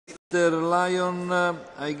Mr. Lyon,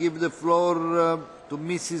 I give the floor to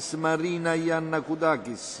Mrs. Marina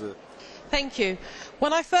Yannakoudakis. Thank you.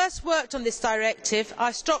 When I first worked on this directive,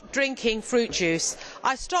 I stopped drinking fruit juice.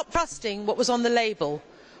 I stopped trusting what was on the label.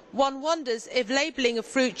 One wonders if labelling of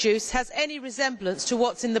fruit juice has any resemblance to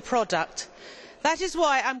what is in the product. That is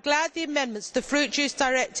why I am glad the amendments to the Fruit Juice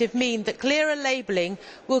Directive mean that clearer labelling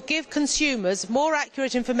will give consumers more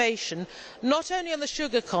accurate information, not only on the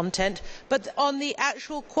sugar content, but on the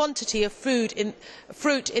actual quantity of fruit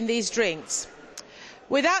in these drinks.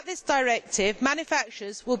 Without this directive,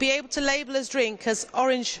 manufacturers will be able to label a drink as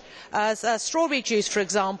strawberry juice, for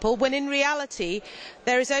example, when in reality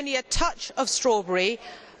there is only a touch of strawberry,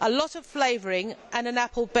 a lot of flavouring and an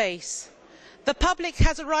apple base. The public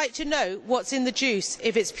has a right to know what is in the juice,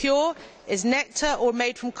 if it is pure, is nectar or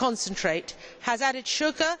made from concentrate, has added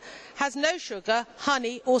sugar, has no sugar,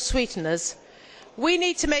 honey or sweeteners. We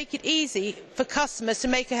need to make it easy for customers to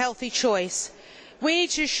make a healthy choice. We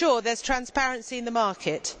need to ensure there is transparency in the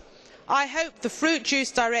market. I hope the Fruit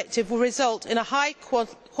Juice Directive will result in a high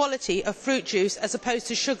quality of fruit juice as opposed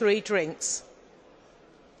to sugary drinks.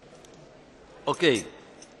 Okay.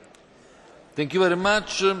 Thank you very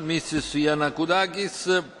much, Mrs.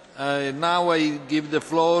 Yannakoudakis. Now I give the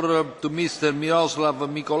floor to Mr. Miroslav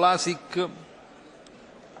Mikolášik.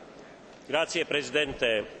 Grazie,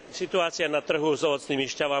 prezidente. Situácia na trhu s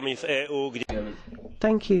ovocnými šťavami v EÚ, kde...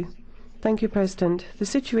 Thank you, President. The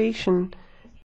situation